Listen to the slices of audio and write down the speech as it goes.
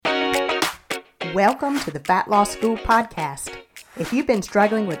Welcome to the Fat Loss School podcast. If you've been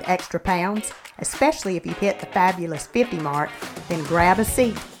struggling with extra pounds, especially if you've hit the fabulous 50 mark, then grab a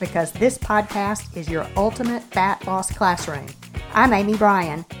seat because this podcast is your ultimate fat loss classroom. I'm Amy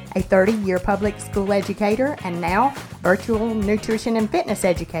Bryan, a 30-year public school educator and now virtual nutrition and fitness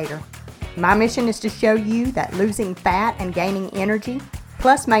educator. My mission is to show you that losing fat and gaining energy,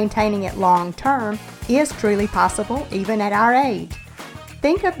 plus maintaining it long term, is truly possible even at our age.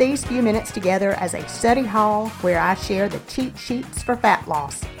 Think of these few minutes together as a study hall where I share the cheat sheets for fat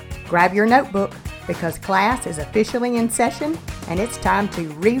loss. Grab your notebook because class is officially in session and it's time to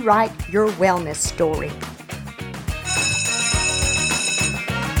rewrite your wellness story.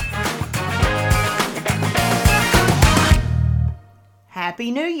 Happy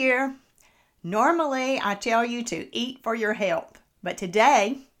New Year! Normally I tell you to eat for your health, but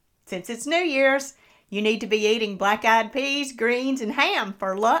today, since it's New Year's, you need to be eating black-eyed peas, greens, and ham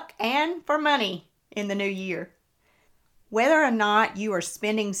for luck and for money in the new year. Whether or not you are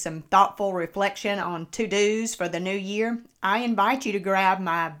spending some thoughtful reflection on to-dos for the new year, I invite you to grab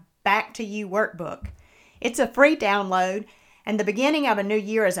my Back to You workbook. It's a free download, and the beginning of a new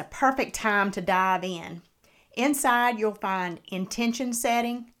year is a perfect time to dive in. Inside, you'll find intention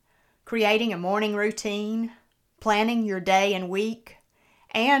setting, creating a morning routine, planning your day and week,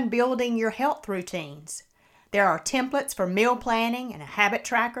 and building your health routines. There are templates for meal planning and a habit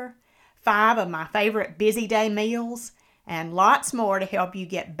tracker, 5 of my favorite busy day meals, and lots more to help you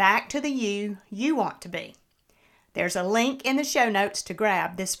get back to the you want to be. There's a link in the show notes to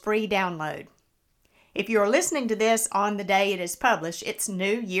grab this free download. If you're listening to this on the day it is published, it's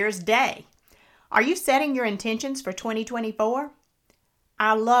New Year's Day. Are you setting your intentions for 2024?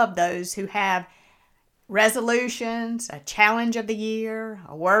 I love those who have resolutions, a challenge of the year,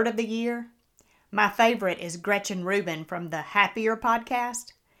 a word of the year. My favorite is Gretchen Rubin from the Happier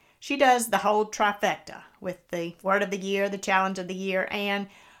podcast. She does the whole trifecta with the word of the year, the challenge of the year, and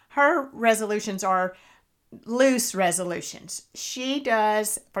her resolutions are loose resolutions. She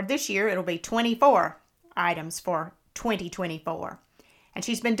does, for this year, it'll be 24 items for 2024. And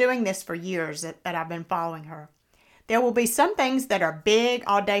she's been doing this for years that I've been following her. There will be some things that are big,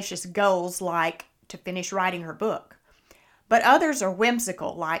 audacious goals like to finish writing her book. But others are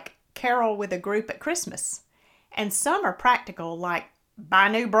whimsical, like carol with a group at Christmas. And some are practical, like buy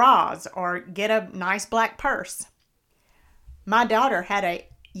new bras or get a nice black purse. My daughter had a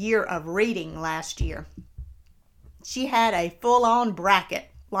year of reading last year. She had a full-on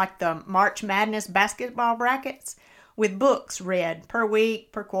bracket, like the March Madness basketball brackets, with books read per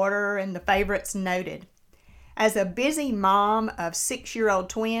week, per quarter, and the favorites noted. As a busy mom of 6-year-old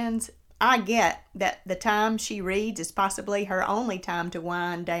twins, I get that the time she reads is possibly her only time to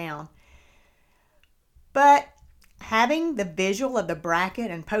wind down. But having the visual of the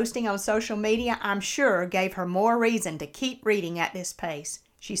bracket and posting on social media, I'm sure, gave her more reason to keep reading at this pace.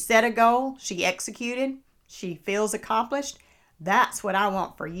 She set a goal, she executed, she feels accomplished. That's what I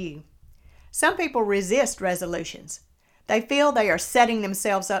want for you. Some people resist resolutions. They feel they are setting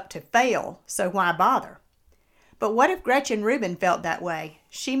themselves up to fail, so why bother? But what if Gretchen Rubin felt that way?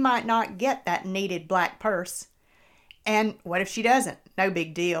 She might not get that needed black purse. And what if she doesn't? No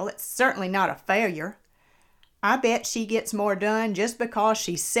big deal. It's certainly not a failure. I bet she gets more done just because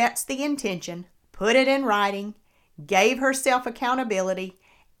she sets the intention, put it in writing, gave herself accountability,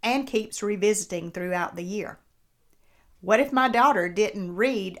 and keeps revisiting throughout the year. What if my daughter didn't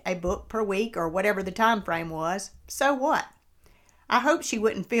read a book per week or whatever the time frame was? So what? I hope she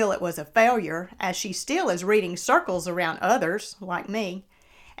wouldn't feel it was a failure, as she still is reading circles around others, like me,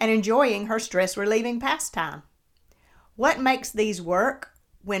 and enjoying her stress-relieving pastime. What makes these work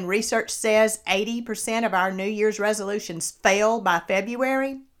when research says 80% of our New Year's resolutions fail by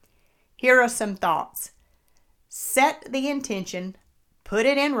February? Here are some thoughts. Set the intention, put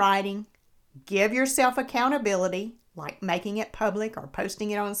it in writing, give yourself accountability, like making it public or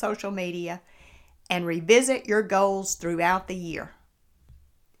posting it on social media, and revisit your goals throughout the year.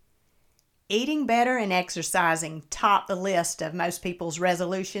 Eating better and exercising top the list of most people's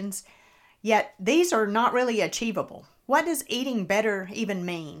resolutions, yet these are not really achievable. What does eating better even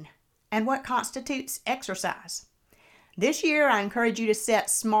mean? And what constitutes exercise? This year, I encourage you to set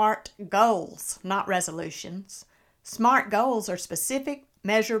SMART goals, not resolutions. SMART goals are specific,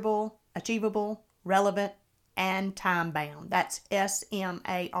 measurable, achievable, relevant, and time-bound. That's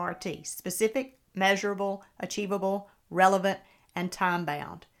SMART. Specific, measurable, achievable, relevant, and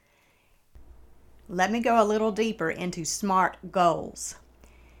time-bound. Let me go a little deeper into SMART goals.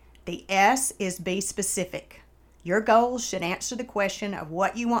 The S is be specific. Your goals should answer the question of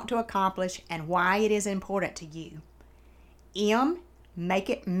what you want to accomplish and why it is important to you. M, make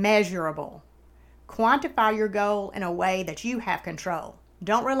it measurable. Quantify your goal in a way that you have control.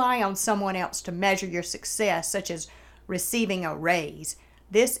 Don't rely on someone else to measure your success, such as receiving a raise.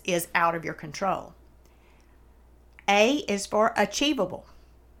 This is out of your control. A is for achievable.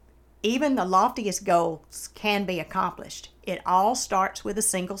 Even the loftiest goals can be accomplished. It all starts with a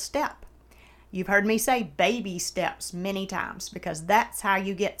single step. You've heard me say baby steps many times because that's how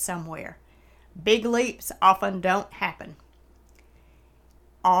you get somewhere. Big leaps often don't happen.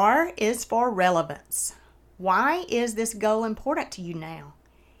 R is for relevance. Why is this goal important to you now?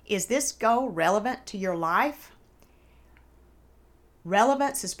 Is this goal relevant to your life?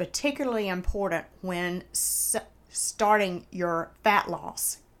 Relevance is particularly important when starting your fat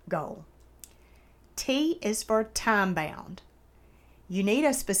loss goal. T is for time bound. You need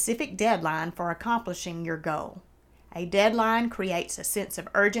a specific deadline for accomplishing your goal. A deadline creates a sense of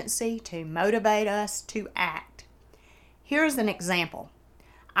urgency to motivate us to act. Here's an example.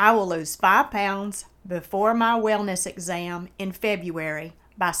 I will lose 5 pounds before my wellness exam in February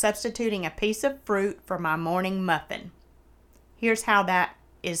by substituting a piece of fruit for my morning muffin. Here's how that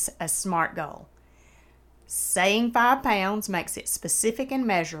is a SMART goal. Saying 5 pounds makes it specific and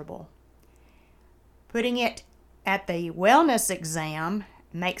measurable. Putting it at the wellness exam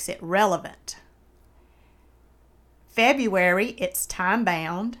makes it relevant. February, it's time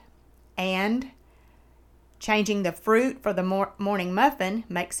bound, and changing the fruit for the morning muffin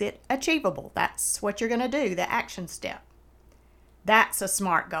makes it achievable. That's what you're going to do, the action step. That's a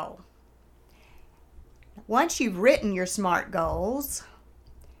SMART goal. Once you've written your SMART goals,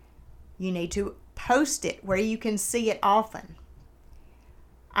 you need to post it where you can see it often.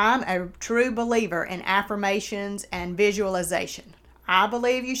 I'm a true believer in affirmations and visualization. I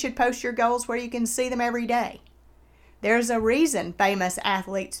believe you should post your goals where you can see them every day. There's a reason famous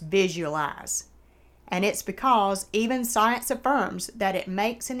athletes visualize, and it's because even science affirms that it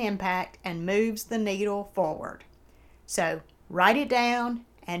makes an impact and moves the needle forward. So write it down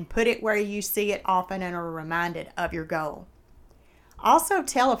and put it where you see it often and are reminded of your goal. Also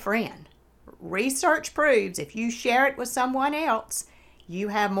tell a friend. Research proves if you share it with someone else, you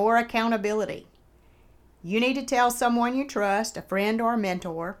have more accountability. You need to tell someone you trust, a friend or a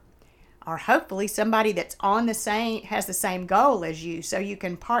mentor, or hopefully somebody that's has the same goal as you, so you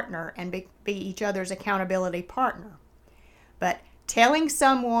can partner and be each other's accountability partner. But telling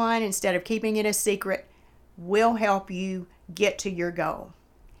someone instead of keeping it a secret will help you get to your goal.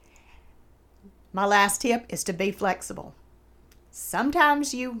 My last tip is to be flexible.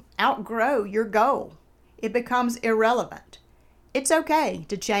 Sometimes you outgrow your goal. It becomes irrelevant. It's okay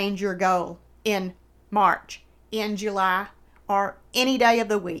to change your goal in March, in July, or any day of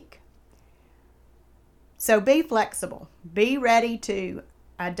the week. So be flexible. Be ready to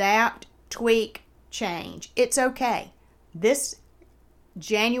adapt, tweak, change. It's okay. This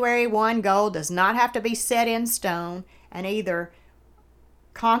January 1 goal does not have to be set in stone and either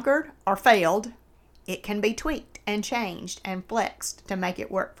conquered or failed. It can be tweaked and changed and flexed to make it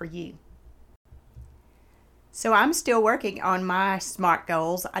work for you. So I'm still working on my SMART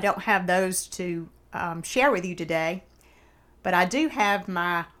goals. I don't have those to share with you today, but I do have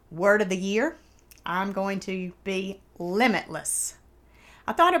my word of the year. I'm going to be limitless.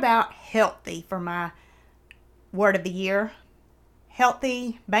 I thought about healthy for my word of the year.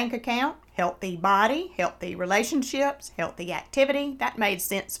 Healthy bank account, healthy body, healthy relationships, healthy activity. That made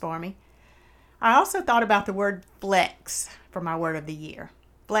sense for me. I also thought about the word flex for my word of the year.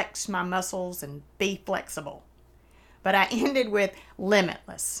 Flex my muscles and be flexible. But I ended with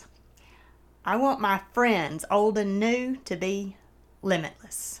limitless. I want my friends, old and new, to be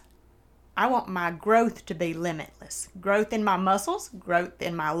limitless. I want my growth to be limitless. Growth in my muscles, growth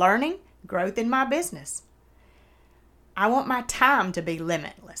in my learning, growth in my business. I want my time to be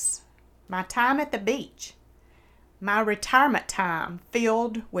limitless. My time at the beach. My retirement time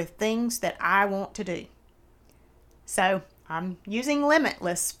filled with things that I want to do. So I'm using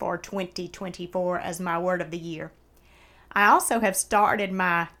limitless for 2024 as my word of the year. I also have started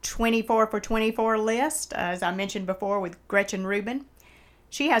my 24 for 24 list, as I mentioned before, with Gretchen Rubin.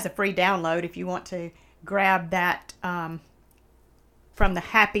 She has a free download if you want to grab that from the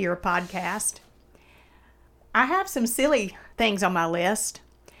Happier podcast. I have some silly things on my list.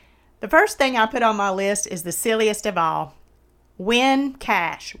 The first thing I put on my list is the silliest of all. Win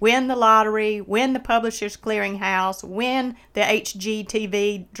cash, win the lottery, win the Publishers Clearinghouse, win the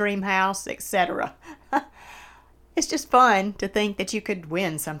HGTV Dream House, etc. It's just fun to think that you could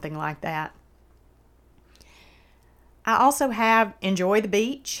win something like that. I also have enjoy the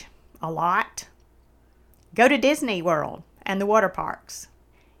beach a lot. Go to Disney World and the water parks.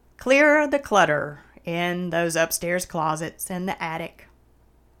 Clear the clutter in those upstairs closets and the attic.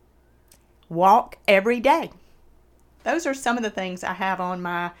 walk every day. Those are some of the things I have on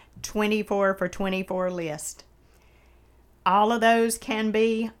my 24 for 24 list. All of those can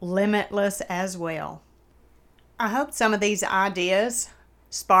be limitless as well. I hope some of these ideas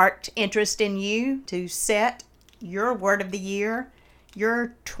sparked interest in you to set your word of the year,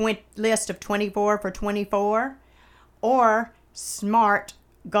 your list of 24 for 24, or SMART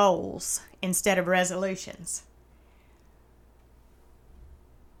goals instead of resolutions.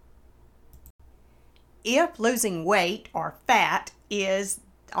 If losing weight or fat is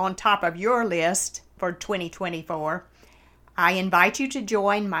on top of your list for 2024, I invite you to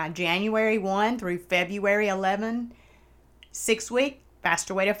join my January 1 through February 11 6-week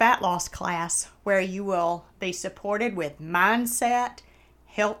Faster Way to Fat Loss class, where you will be supported with mindset,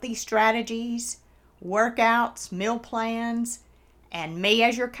 healthy strategies, workouts, meal plans, and me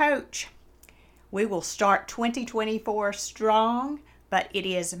as your coach. We will start 2024 strong, but it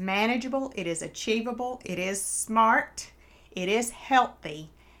is manageable, it is achievable, it is smart, it is healthy,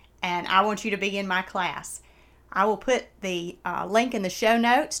 and I want you to be in my class. I will put the link in the show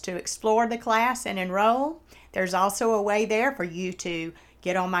notes to explore the class and enroll. There's also a way there for you to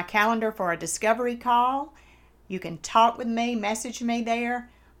get on my calendar for a discovery call. You can talk with me, message me there.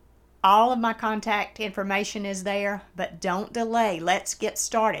 All of my contact information is there, but don't delay. Let's get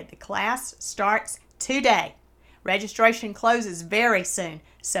started. The class starts today. Registration closes very soon,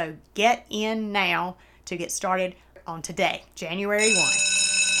 so get in now to get started on today, January 1.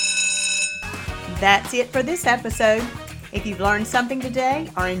 That's it for this episode. If you've learned something today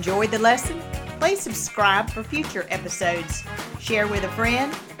or enjoyed the lesson, please subscribe for future episodes. Share with a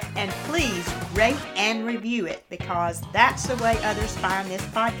friend, and please rate and review it because that's the way others find this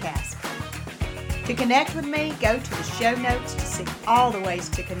podcast. To connect with me, go to the show notes to see all the ways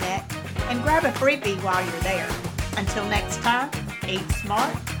to connect and grab a freebie while you're there. Until next time, eat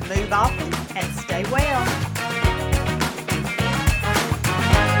smart, move often, and stay well.